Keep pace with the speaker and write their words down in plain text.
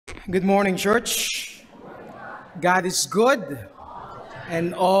Good morning, church. God is good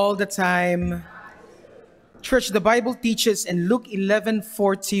and all the time. Church, the Bible teaches in Luke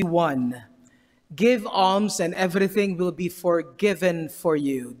 11:41, give alms and everything will be forgiven for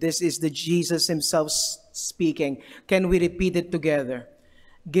you. This is the Jesus himself speaking. Can we repeat it together?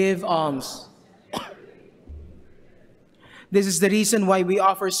 Give alms. This is the reason why we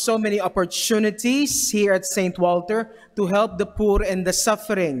offer so many opportunities here at St. Walter to help the poor and the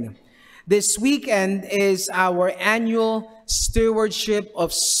suffering. This weekend is our annual Stewardship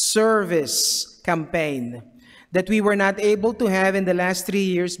of Service campaign that we were not able to have in the last 3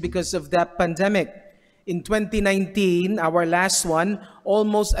 years because of the pandemic. In 2019, our last one,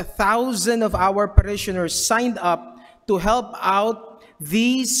 almost 1,000 of our parishioners signed up to help out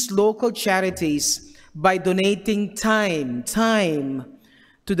these local charities by donating time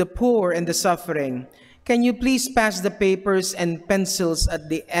to the poor and the suffering. Can you please pass the papers and pencils at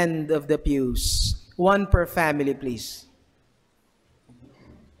the end of the pews? One per family, please.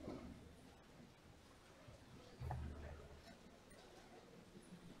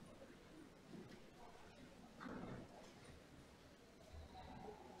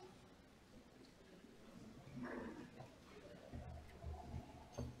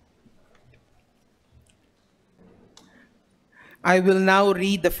 I will now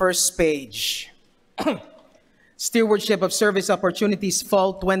read the first page. Stewardship of Service Opportunities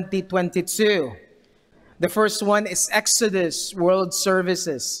Fall 2022. The first one is Exodus World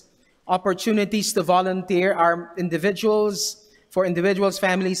Services. Opportunities to volunteer are for individuals,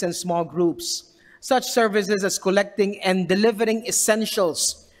 families, and small groups. Such services as collecting and delivering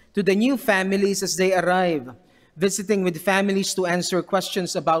essentials to the new families as they arrive, visiting with families to answer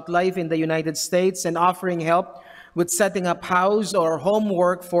questions about life in the United States, and offering help with setting up house or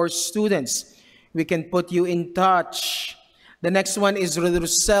homework for students. We can put you in touch. The next one is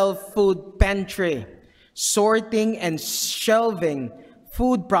Russell Food Pantry, sorting and shelving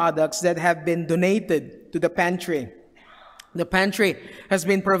food products that have been donated to the pantry. The pantry has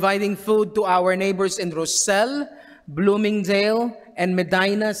been providing food to our neighbors in Russell, Bloomingdale, and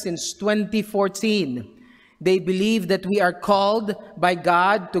Medina since 2014. They believe that we are called by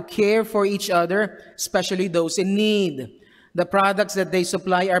God to care for each other, especially those in need. The products that they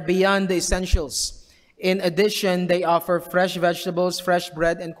supply are beyond the essentials. In addition, they offer fresh vegetables, fresh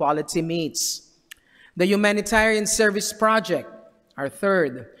bread, and quality meats. The Humanitarian Service Project, our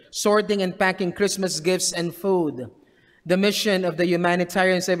third, sorting and packing Christmas gifts and food. The mission of the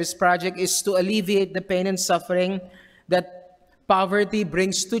Humanitarian Service Project is to alleviate the pain and suffering that poverty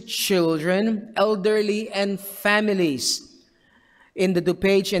brings to children, elderly, and families in the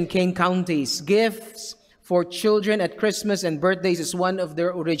DuPage and Kane counties. Gifts for children at Christmas and birthdays is one of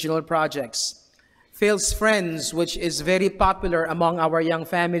their original projects. Phil's Friends, which is very popular among our young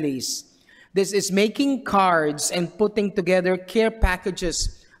families. This is making cards and putting together care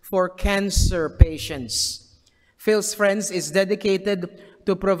packages for cancer patients. Phil's Friends is dedicated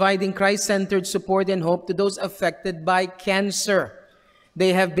to providing Christ-centered support and hope to those affected by cancer.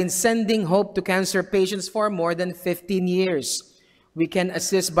 They have been sending hope to cancer patients for more than 15 years. We can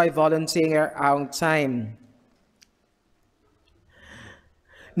assist by volunteering our time.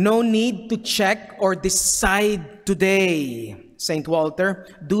 No need to check or decide today, St. Walter.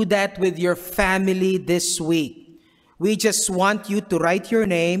 Do that with your family this week. We just want you to write your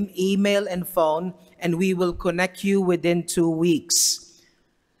name, email, and phone, and we will connect you within 2 weeks.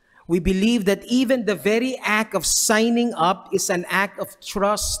 We believe that even the very act of signing up is an act of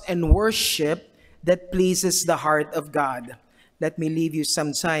trust and worship that pleases the heart of God. Let me leave you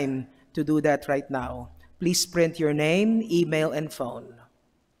some time to do that right now. Please print your name, email, and phone.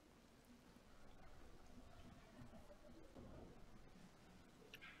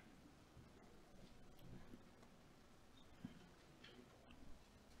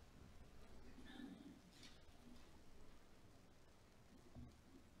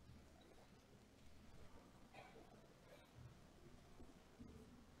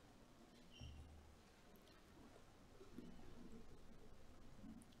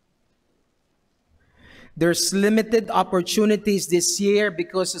 There's limited opportunities this year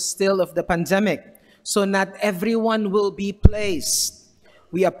because still of the pandemic. So not everyone will be placed.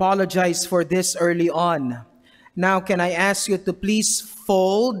 We apologize for this early on. Now, can I ask you to please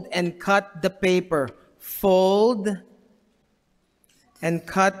fold and cut the paper? Fold and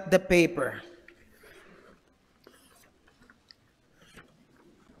cut the paper.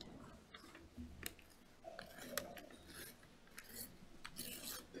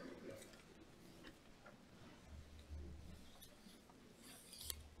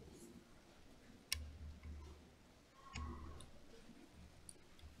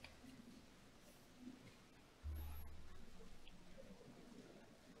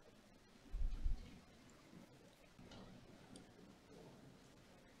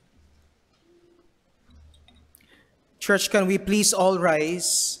 Church, can we please all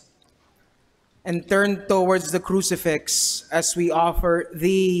rise and turn towards the crucifix as we offer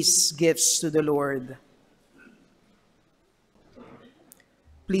these gifts to the Lord?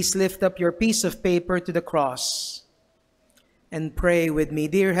 Please lift up your piece of paper to the cross and pray with me.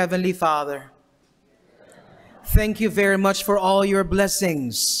 Dear Heavenly Father, thank you very much for all your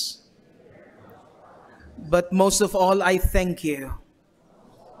blessings. But most of all, I thank you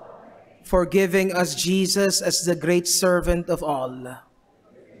for giving us Jesus as the great servant of all.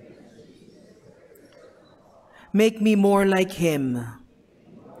 Make me more like him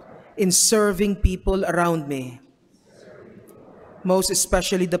in serving people around me, most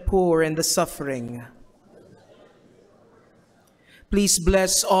especially the poor and the suffering. Please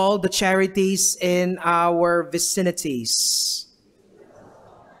bless all the charities in our vicinities.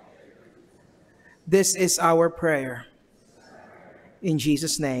 This is our prayer. In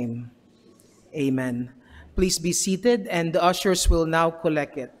Jesus' name, amen. Please be seated, and the ushers will now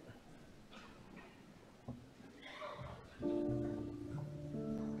collect it.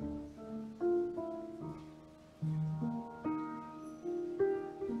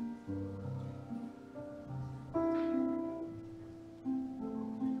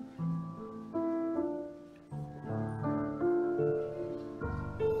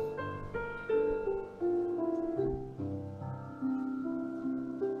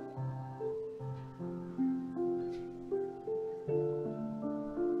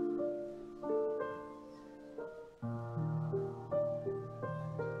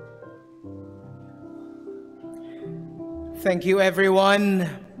 Thank you, everyone.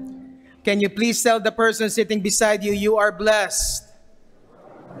 Can you please tell the person sitting beside you, you are blessed?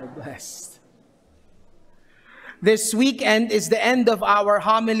 You are blessed. This weekend is the end of our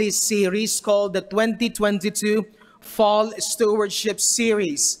homily series called the 2022 Fall Stewardship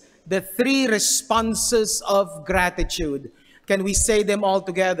Series, the 3 responses of gratitude. Can we say them all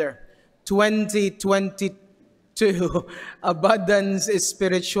together? 2022 Abundance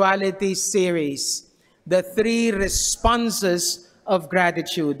Spirituality Series. The 3 responses of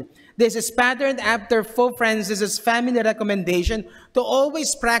gratitude. This is patterned after Pope Francis's family recommendation to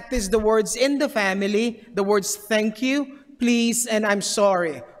always practice the words in the family, the words thank you, please, and I'm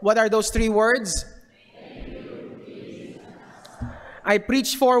sorry. What are those 3 words? Thank you, please. I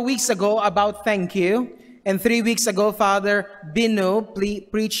preached 4 weeks ago about thank you, and 3 weeks ago, Father Bino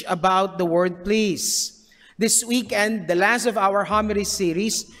preached about the word please. This weekend, the last of our homily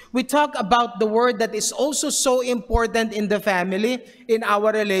series, we talk about the word that is also so important in the family, in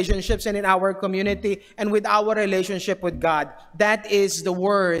our relationships, and in our community, and with our relationship with God. That is the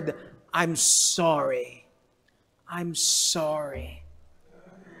word, I'm sorry. I'm sorry.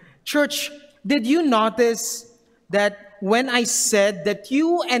 Church, did you notice that when I said that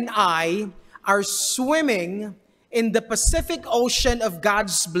you and I are swimming in the Pacific Ocean of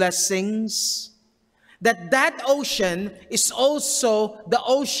God's blessings, that ocean is also the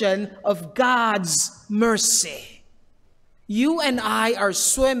ocean of God's mercy? You and I are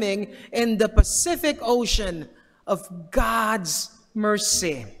swimming in the Pacific Ocean of God's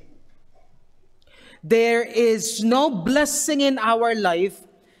mercy. There is no blessing in our life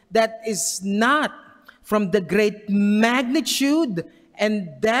that is not from the great magnitude and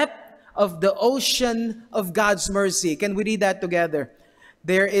depth of the ocean of God's mercy. Can we read that together?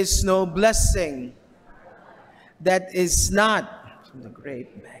 There is no blessing that is not from the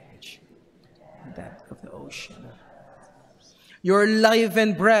great magnitude and depth of the ocean. Your life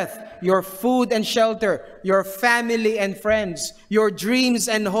and breath, your food and shelter, your family and friends, your dreams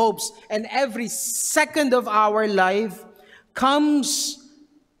and hopes, and every second of our life comes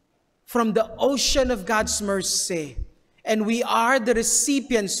from the ocean of God's mercy. And we are the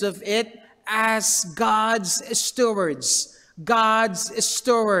recipients of it as God's stewards. God's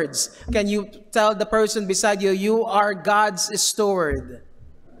stewards. Can you tell the person beside you, you are God's steward?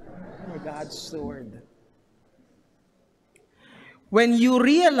 You're God's steward. When you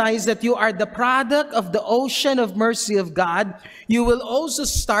realize that you are the product of the ocean of mercy of God, you will also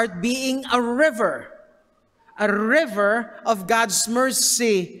start being a river of God's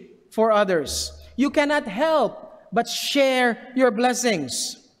mercy for others. You cannot help but share your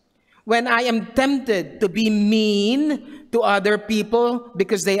blessings. When I am tempted to be mean to other people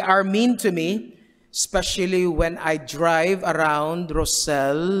because they are mean to me, especially when I drive around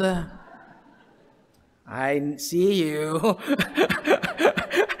Roselle, I see you.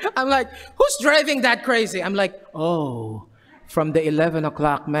 I'm like, who's driving that crazy? I'm like, oh, from the 11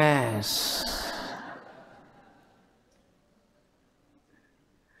 o'clock Mass.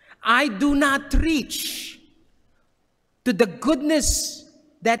 I do not reach to the goodness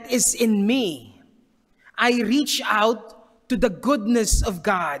that is in me. I reach out to the goodness of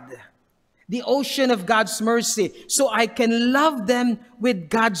God, the ocean of God's mercy, so I can love them with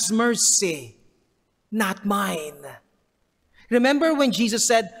God's mercy, not mine. Remember when Jesus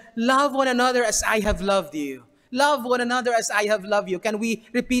said, love one another as I have loved you. Love one another as I have loved you. Can we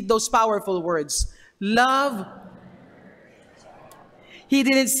repeat those powerful words? Love. He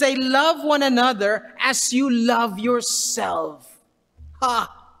didn't say love one another as you love yourself.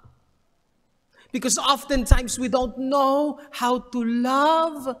 Because oftentimes we don't know how to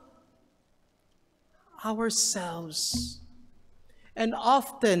love ourselves. And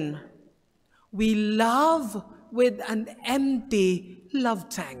often we love with an empty love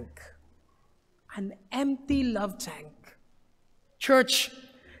tank. An empty love tank. Church,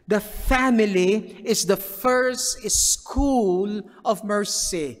 the family is the first school of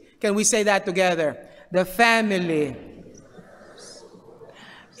mercy. Can we say that together? The family.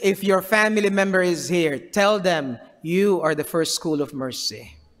 If your family member is here, tell them you are the first school of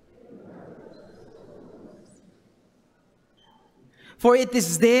mercy. For it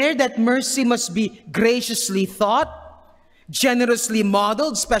is there that mercy must be graciously taught, generously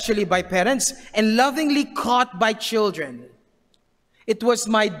modeled, especially by parents, and lovingly caught by children. It was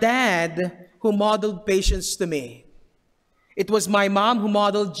my dad who modeled patience to me. It was my mom who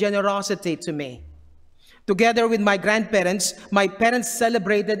modeled generosity to me. Together with my grandparents, my parents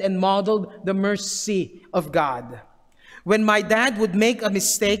celebrated and modeled the mercy of God. When my dad would make a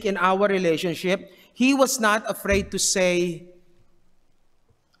mistake in our relationship, he was not afraid to say,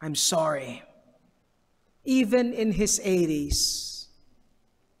 I'm sorry. Even in his 80s.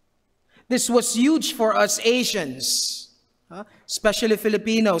 This was huge for us Asians, especially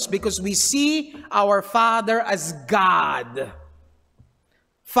Filipinos, because we see our father as God.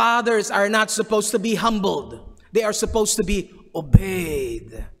 Fathers are not supposed to be humbled. They are supposed to be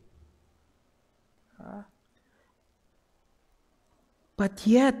obeyed. But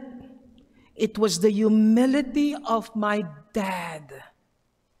yet, it was the humility of my dad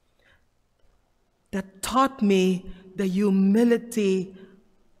that taught me the humility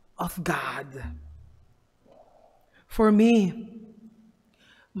of God. For me,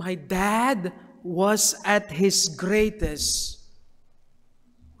 my dad was at his greatest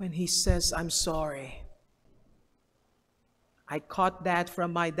when he says, I'm sorry. I caught that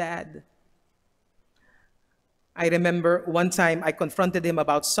from my dad. I remember one time I confronted him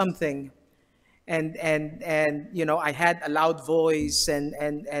about something, and you know, I had a loud voice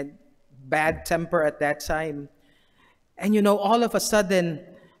and bad temper at that time. And you know, all of a sudden,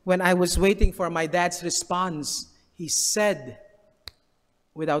 when I was waiting for my dad's response, he said,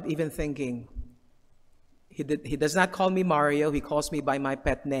 without even thinking, he does not call me Mario, he calls me by my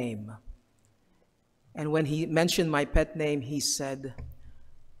pet name. And when he mentioned my pet name, he said,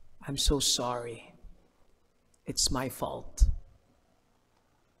 I'm so sorry. It's my fault.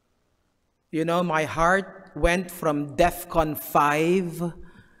 You know, my heart went from DEFCON 5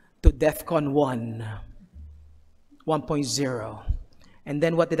 to DEFCON 1, 1.0. And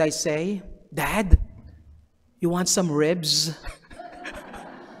then what did I say? Dad, you want some ribs?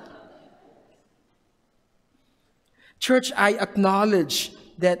 Church, I acknowledge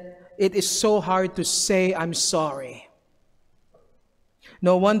that it is so hard to say I'm sorry.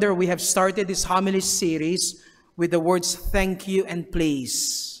 No wonder we have started this homily series with the words thank you and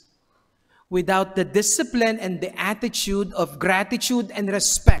please. Without the discipline and the attitude of gratitude and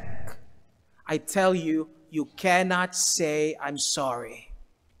respect, I tell you, you cannot say I'm sorry.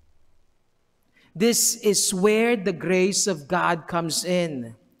 This is where the grace of God comes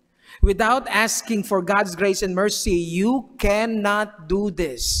in. Without asking for God's grace and mercy, you cannot do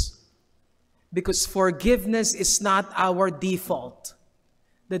this. Because forgiveness is not our default.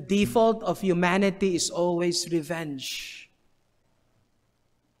 The default of humanity is always revenge.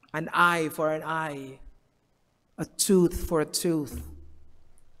 An eye for an eye, a tooth for a tooth.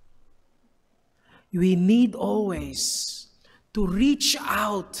 We need always to reach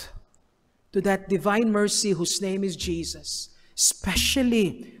out to that divine mercy whose name is Jesus,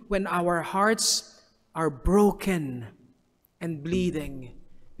 especially when our hearts are broken and bleeding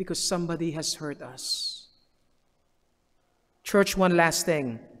because somebody has hurt us. Church, one last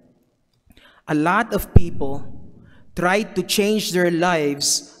thing. A lot of people try to change their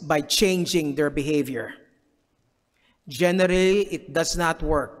lives by changing their behavior. Generally, it does not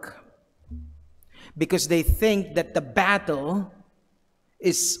work because they think that the battle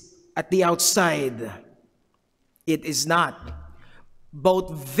is at the outside. It is not.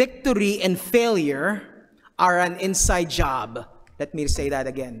 Both victory and failure are an inside job. Let me say that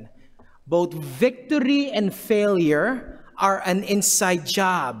again. Both victory and failure are an inside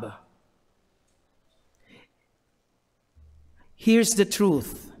job. Here's the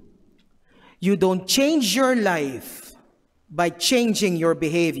truth. You don't change your life by changing your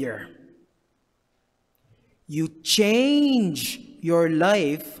behavior. You change your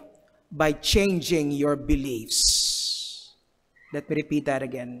life by changing your beliefs. Let me repeat that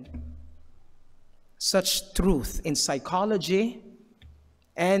again. Such truth in psychology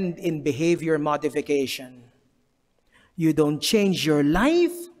and in behavior modification. You don't change your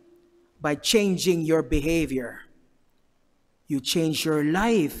life by changing your behavior. You change your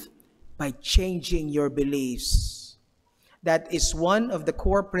life by changing your beliefs. That is one of the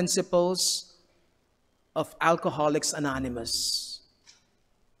core principles of Alcoholics Anonymous.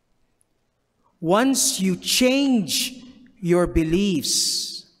 Once you change your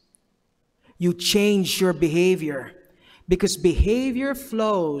beliefs, you change your behavior, because behavior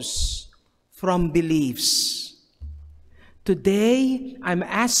flows from beliefs. Today, I'm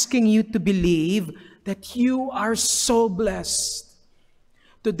asking you to believe that you are so blessed.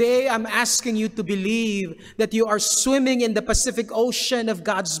 Today, I'm asking you to believe that you are swimming in the Pacific Ocean of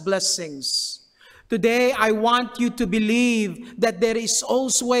God's blessings. Today, I want you to believe that there is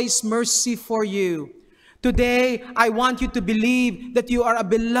always mercy for you. Today, I want you to believe that you are a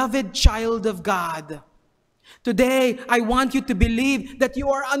beloved child of God. Today, I want you to believe that you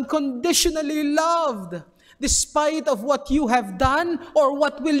are unconditionally loved, despite of what you have done or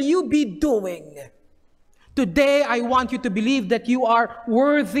what will you be doing. Today, I want you to believe that you are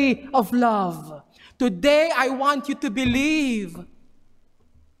worthy of love. Today, I want you to believe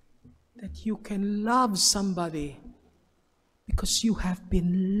that you can love somebody because you have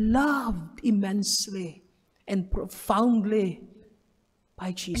been loved immensely and profoundly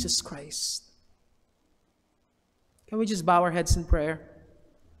by Jesus Christ. Can we just bow our heads in prayer?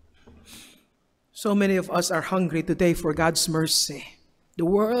 So many of us are hungry today for God's mercy. The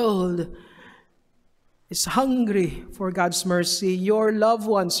world is hungry for God's mercy. Your loved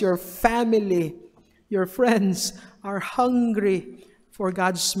ones, your family, your friends are hungry for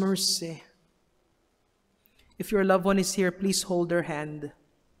God's mercy. If your loved one is here, please hold their hand.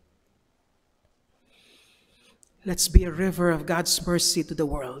 Let's be a river of God's mercy to the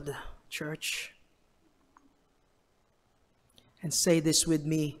world, church. And say this with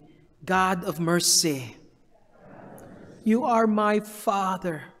me: God of mercy, you are my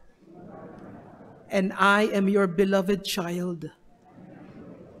Father, and I am your beloved child.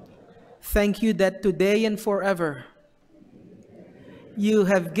 Thank you that today and forever you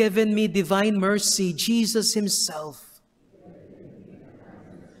have given me divine mercy, Jesus Himself.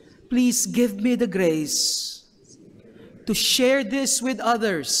 Please give me the grace to share this with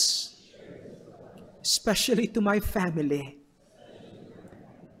others, especially to my family.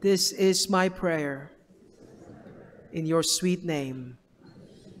 This is my prayer. In your sweet name,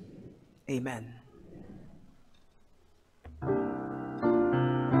 amen.